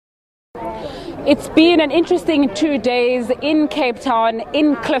It's been an interesting 2 days in Cape Town,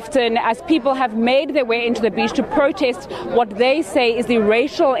 in Clifton, as people have made their way into the beach to protest what they say is the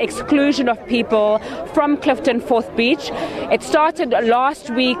racial exclusion of people from Clifton Fourth Beach. It started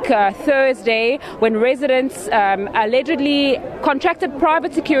last week, Thursday, when residents allegedly contracted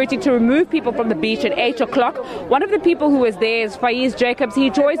private security to remove people from the beach at 8 o'clock. One of the people who was there is Faiez Jacobs.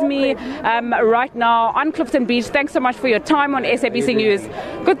 He joins me right now on Clifton Beach. Thanks so much for your time on SABC News.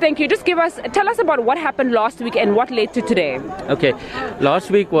 Good, thank you. Just tell us about what happened last week and what led to today. Okay,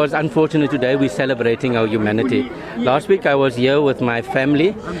 last week was unfortunate. Today we're celebrating our humanity. Last week I was here with my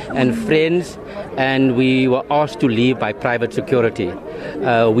family and friends, and we were asked to leave by private security.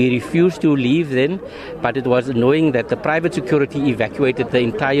 We refused to leave then, but it was knowing that the private security evacuated the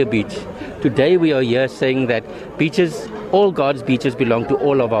entire beach. Today we are here saying that beaches, all God's beaches, belong to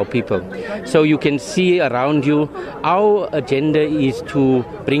all of our people. So you can see around you, our agenda is to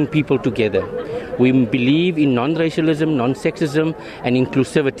bring people together. We believe in non-racialism, non-sexism and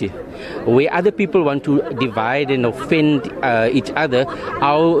inclusivity. Where other people want to divide and offend each other,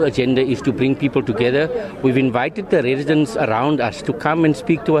 our agenda is to bring people together. We've invited the residents around us to come and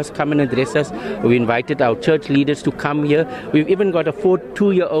speak to us, come and address us. We've invited our church leaders to come here. We've even got a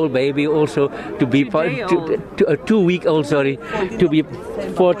 2-year-old baby also to be part, a 2-week-old, to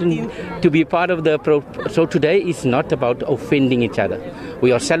be part of the So today is not about offending each other.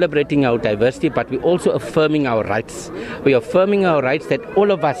 We are celebrating our diversity, but we're also affirming our rights. We are affirming our rights that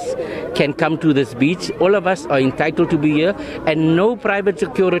all of us can come to this beach. All of us are entitled to be here, and no private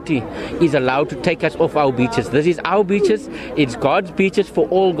security is allowed to take us off our beaches. This is our beaches. It's God's beaches for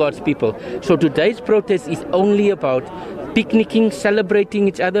all God's people. So today's protest is only about picnicking, celebrating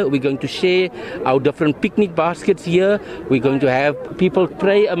each other. We're going to share our different picnic baskets here. We're going to have people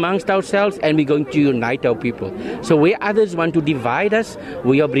pray amongst ourselves, and we're going to unite our people. So where others want to divide us,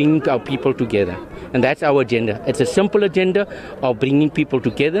 we are bringing our people together. And that's our agenda. It's a simple agenda of bringing people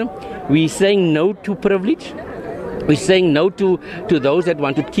together. We're saying no to privilege. We're saying no to those that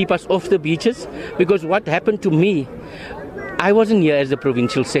want to keep us off the beaches. Because what happened to me, I wasn't here as a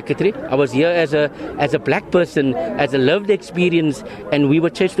provincial secretary. I was here as a black person, as a lived experience, and we were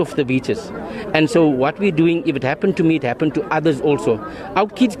chased off the beaches. And so what we're doing, if it happened to me, it happened to others also. Our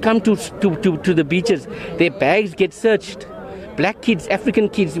kids come to the beaches, their bags get searched. Black kids, African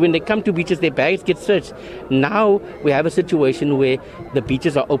kids, when they come to beaches, their bags get searched. Now we have a situation where the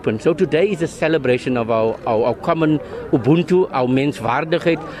beaches are open. So today is a celebration of our common Ubuntu, our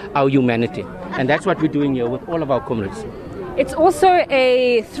menswaardigheid, our humanity. And that's what we're doing here with all of our comrades. It's also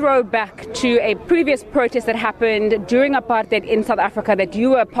a throwback to a previous protest that happened during apartheid in South Africa that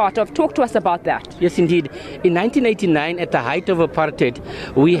you were a part of. Talk to us about that. Yes, indeed. In 1989, at the height of apartheid,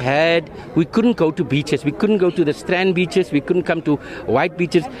 we couldn't go to beaches. We couldn't go to the Strand beaches. We couldn't come to white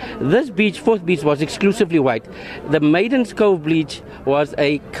beaches. This beach, Fourth Beach, was exclusively white. The Maiden's Cove Beach was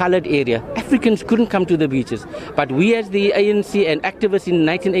a colored area. Africans couldn't come to the beaches. But we, as the ANC and activists in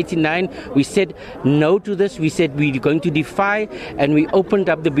 1989, we said no to this. We said we're going to defy, and we opened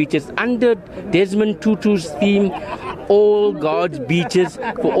up the beaches under Desmond Tutu's theme, all God's beaches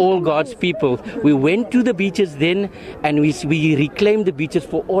for all God's people. We went to the beaches then, and we reclaimed the beaches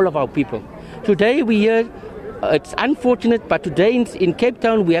for all of our people. Today we hear, it's unfortunate, but today in Cape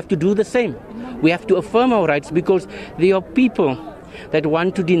Town we have to do the same. We have to affirm our rights, because there are people that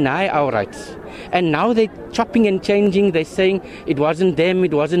want to deny our rights. And now they're chopping and changing. They're saying it wasn't them,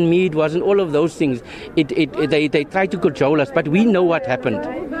 it wasn't me, it wasn't all of those things. They try to cajole us, but we know what happened.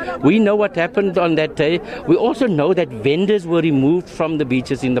 We know what happened on that day. We also know that vendors were removed from the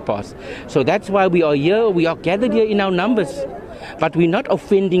beaches in the past. So that's why we are here. We are gathered here in our numbers. But we're not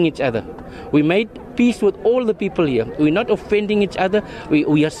offending each other. We made peace with all the people here. We're not offending each other.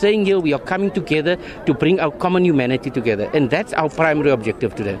 We are saying here we are coming together to bring our common humanity together. And that's our primary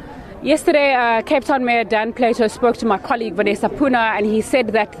objective today. Yesterday, Cape Town Mayor Dan Plato spoke to my colleague Vanessa Puna, and he said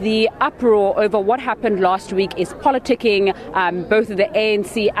that the uproar over what happened last week is politicking both the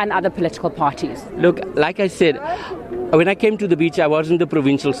ANC and other political parties. Look, like I said, when I came to the beach, I wasn't the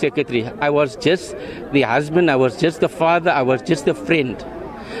provincial secretary. I was just the husband, I was just the father, I was just a friend.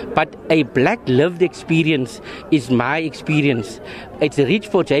 But a black lived experience is my experience. It's a reach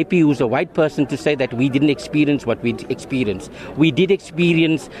for JP, who's a white person, to say that we didn't experience what we experienced. We did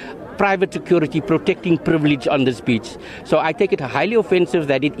experience private security protecting privilege on this beach. So I take it highly offensive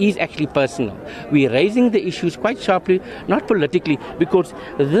that it is actually personal. We're raising the issues quite sharply, not politically, because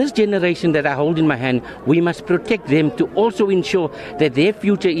this generation that I hold in my hand, we must protect them to also ensure that their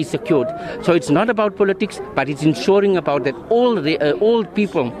future is secured. So it's not about politics, but it's ensuring about that all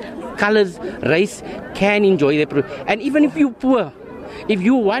people, colors, race, can enjoy their privilege. And even if you're poor, If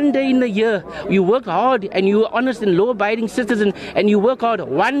you one day in the year, you work hard and you are honest and law-abiding citizen and you work hard,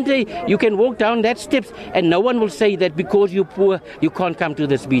 one day you can walk down that steps and no one will say that because you're poor, you can't come to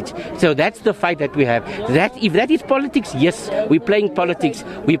this beach. So that's the fight that we have. If that is politics, yes, we're playing politics.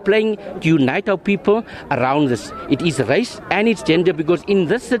 We're playing to unite our people around this. It is race and it's gender, because in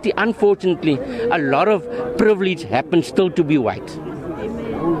this city, unfortunately, a lot of privilege happens still to be white.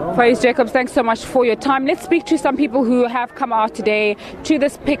 Faiez Jacobs, thanks so much for your time. Let's speak to some people who have come out today to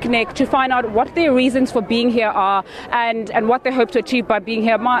this picnic to find out what their reasons for being here are and what they hope to achieve by being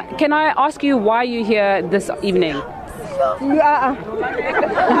here. Can I ask you why you're here this evening?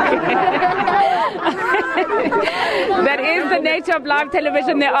 That is the nature of live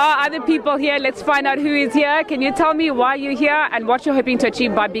television. There are other people here. Let's find out who is here. Can you tell me why you're here and what you're hoping to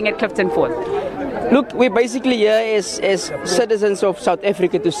achieve by being at Clifton Fourth? Look, we're basically here as citizens of South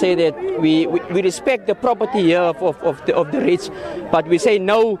Africa to say that we respect the property here of the rich, but we say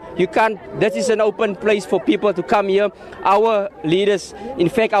no, you can't. This is an open place for people to come here. Our leaders, in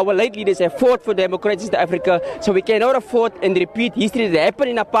fact, our late leaders have fought for democracy in South Africa, so we cannot afford and repeat history that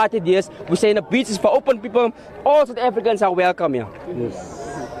happened in apartheid years. We say the beach is for open people. All South Africans are welcome here. Yes.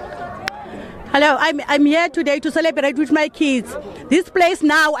 Hello, I'm here today to celebrate with my kids. This place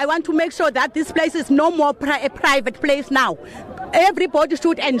now, I want to make sure that this place is no more a private place now. Everybody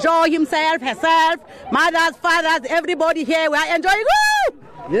should enjoy himself, herself, mothers, fathers, everybody here. We are enjoying. Woo!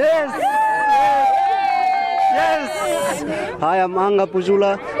 Yes! Yes! Hi, I'm Anga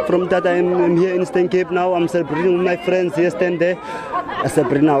Pujula from Tata. I'm here in Western Cape now. I'm celebrating with my friends here, stand there.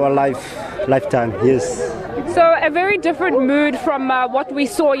 Celebrating our lifetime, yes. So a very different mood from what we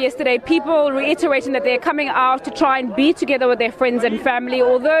saw yesterday. People reiterating that they're coming out to try and be together with their friends and family.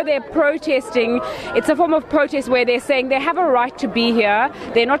 Although they're protesting, it's a form of protest where they're saying they have a right to be here.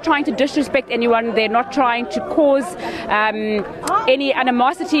 They're not trying to disrespect anyone. They're not trying to cause any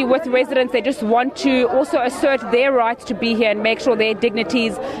animosity with residents. They just want to also assert their rights to be here and make sure their dignity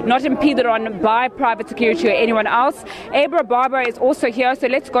is not impeded on by private security or anyone else. Abra Barbier is also here, so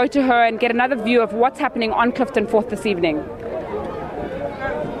let's go to her and get another view of what's happening on Clifton Fourth this evening.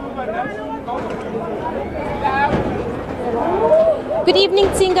 Good evening,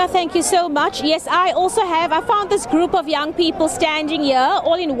 Nzinga. Thank you so much. Yes, I found this group of young people standing here,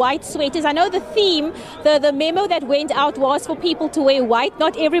 all in white sweaters. I know the theme, the memo that went out was for people to wear white.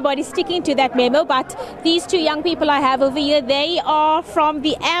 Not everybody's sticking to that memo, but these two young people I have over here, they are from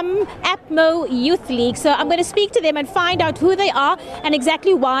the APMO Youth League. So I'm going to speak to them and find out who they are and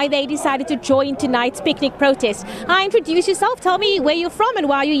exactly why they decided to join tonight's picnic protest. Hi, introduce yourself. Tell me where you're from and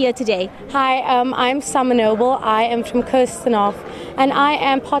why you're here today. Hi, I'm Summer Noble. I am from Kirstenhof, and I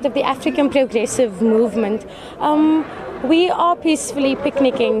am part of the African Progressive Movement. We are peacefully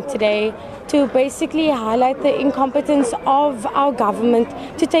picnicking today to basically highlight the incompetence of our government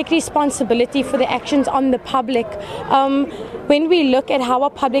to take responsibility for the actions on the public. When we look at how our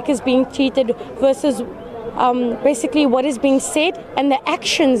public is being treated versus basically what is being said and the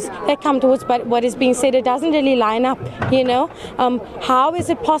actions that come towards what is being said, it doesn't really line up, you know. How is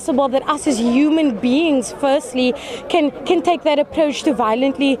it possible that us as human beings firstly can take that approach to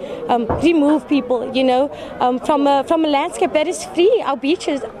violently remove people, you know, from a landscape that is free? Our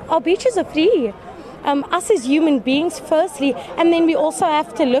beaches are free. Us as human beings firstly, and then we also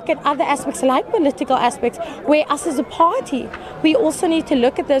have to look at other aspects like political aspects, where us as a party, we also need to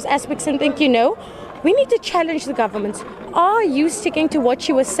look at those aspects and think, you know, we need to challenge the government. Are you sticking to what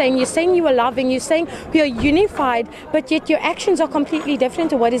you were saying? You're saying you are loving, you're saying we are unified, but yet your actions are completely different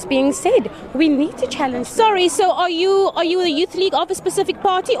to what is being said. We need to challenge. Sorry, so are you the youth league of a specific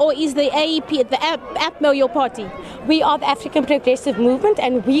party, or is the AEP, the APMO, your party? We are the African Progressive Movement,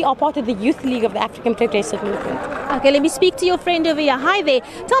 and we are part of the youth league of the African Progressive Movement. Okay, let me speak to your friend over here. Hi there.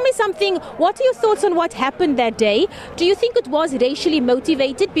 Tell me something. What are your thoughts on what happened that day? Do you think it was racially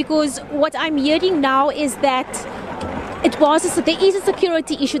motivated? Because what I'm hearing now is that there is a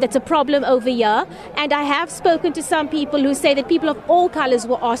security issue that's a problem over here, and I have spoken to some people who say that people of all colours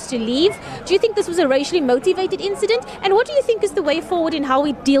were asked to leave. Do you think this was a racially motivated incident? And what do you think is the way forward in how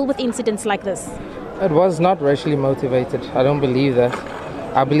we deal with incidents like this? It was not racially motivated. I don't believe that.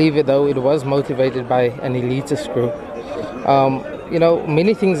 I believe it though it was motivated by an elitist group. You know,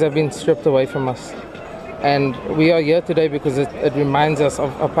 many things have been stripped away from us, and we are here today because it reminds us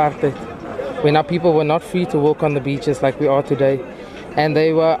of apartheid, when our people were not free to walk on the beaches like we are today, and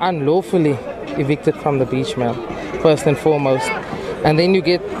they were unlawfully evicted from the beach, man, first and foremost. And then you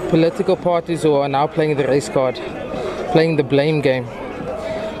get political parties who are now playing the race card, playing the blame game.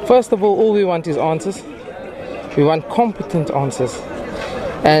 First of all we want is answers. We want competent answers.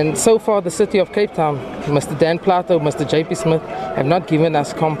 And so far, the city of Cape Town, Mr. Dan Plato, Mr. JP Smith, have not given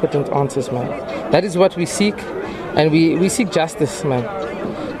us competent answers, man. That is what we seek, and we seek justice, man.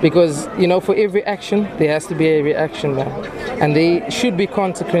 Because, you know, for every action, there has to be a reaction, man. And there should be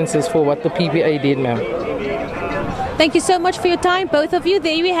consequences for what the PPA did, man. Thank you so much for your time, both of you.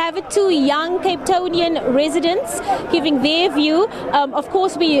 There we have it, two young Cape Townian residents giving their view. Of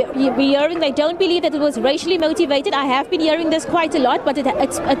course, we're hearing they don't believe that it was racially motivated. I have been hearing this quite a lot, but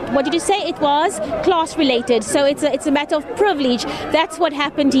what did you say? It was class-related. So it's a matter of privilege. That's what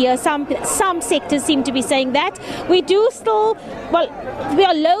happened here. Some sectors seem to be saying that. We do still, well, there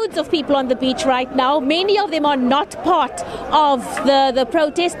are loads of people on the beach right now. Many of them are not part of the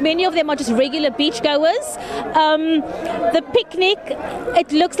protest. Many of them are just regular beachgoers. The picnic,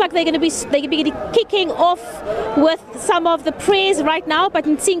 it looks like they're going to be kicking off with some of the prayers right now, but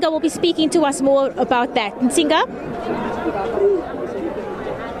Nzinga will be speaking to us more about that. Nzinga?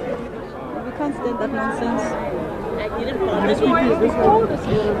 We can't stand that nonsense.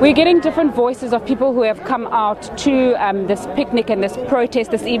 We're getting different voices of people who have come out to this picnic and this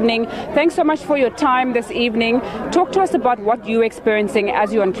protest this evening. Thanks so much for your time this evening. Talk to us about what you're experiencing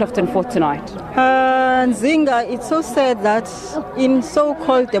as you're on Clifton Fourth tonight. Nzinga, it's so sad that in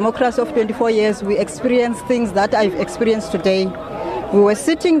so-called democracy of 24 years, we experience things that I've experienced today. We were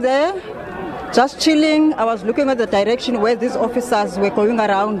sitting there, just chilling. I was looking at the direction where these officers were going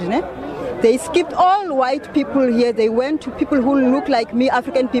around. They skipped all white people here. They went to people who look like me,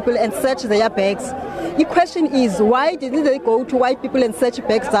 African people, and searched their bags. The question is, why didn't they go to white people and search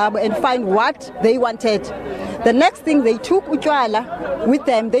bags up and find what they wanted? The next thing, they took Utjwala with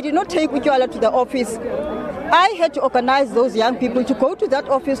them. They did not take Utjwala to the office. I had to organize those young people to go to that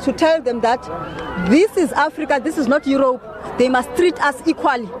office to tell them that this is Africa, this is not Europe. They must treat us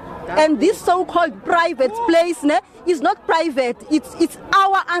equally. And this so-called private place is not private. It's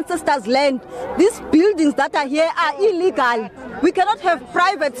our ancestors' land. These buildings that are here are illegal. We cannot have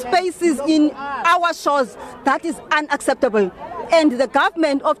private spaces in our shores. That is unacceptable. And the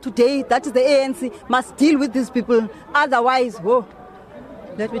government of today, that is the ANC, must deal with these people. Otherwise,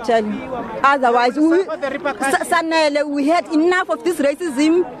 let me tell you, otherwise, we had enough of this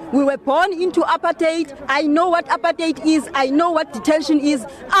racism. We were born into apartheid. I know what apartheid is. I know what detention is.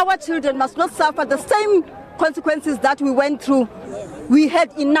 Our children must not suffer the same consequences that we went through. We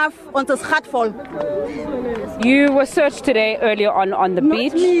had enough on this heartful. You were searched today earlier on the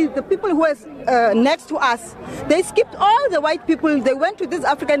beach. Not me, the people who were next to us. They skipped all the white people. They went to these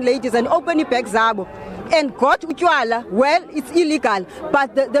African ladies and opened bags up and got Utjwala. Well, it's illegal.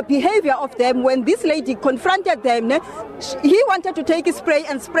 But the behavior of them, when this lady confronted them, he wanted to take a spray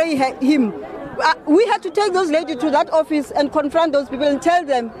and spray him. We had to take those ladies to that office and confront those people and tell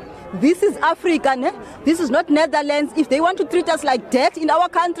them, this is Africa, this is not Netherlands. If they want to treat us like that in our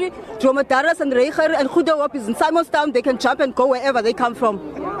country, Dromedaris and Reiger and Qunta is in Simonstown, they can jump and go wherever they come from.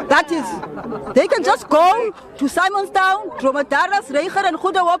 That is, they can just go to Simonstown, Dromedaris, Reiger and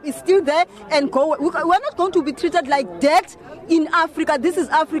Qunta is still there and go. We're not going to be treated like that in Africa. This is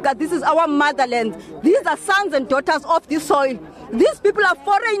Africa, this is our motherland. These are sons and daughters of this soil. These people are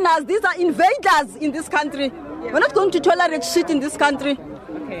foreigners, these are invaders in this country. We're not going to tolerate shit in this country.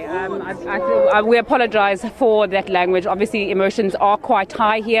 Okay, we apologize for that language. Obviously, emotions are quite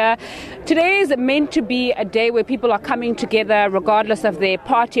high here. Today is meant to be a day where people are coming together regardless of their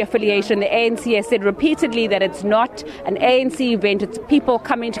party affiliation. The ANC has said repeatedly that it's not an ANC event, it's people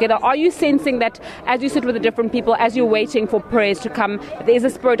coming together. Are you sensing that as you sit with the different people, as you're waiting for prayers to come, there's a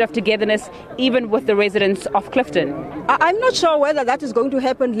spirit of togetherness even with the residents of Clifton? I'm not sure whether that is going to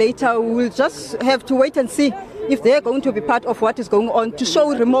happen later. We'll just have to wait and see if they're going to be part of what is going on to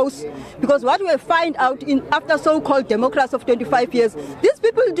show remorse. Because what we find out after so-called democracy of 25 years, these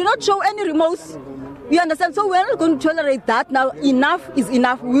people do not show any remorse. You understand? So we're not going to tolerate that now. Enough is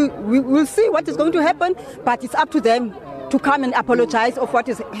enough. We'll see what is going to happen, but it's up to them to come and apologize of what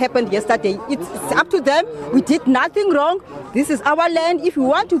has happened yesterday. It's up to them. We did nothing wrong. This is our land. If you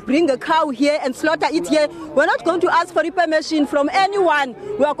want to bring a cow here and slaughter it here, we're not going to ask for permission from anyone.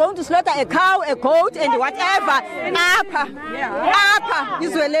 We are going to slaughter a cow, a goat, and whatever. Apa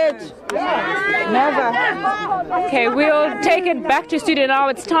is village. Never. Okay, we'll take it back to studio now.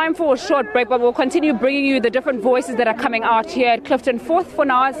 It's time for a short break, but we'll continue bringing you the different voices that are coming out here at Clifton Fourth. For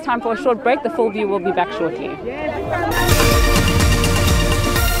now, it's time for a short break. The full view will be back shortly.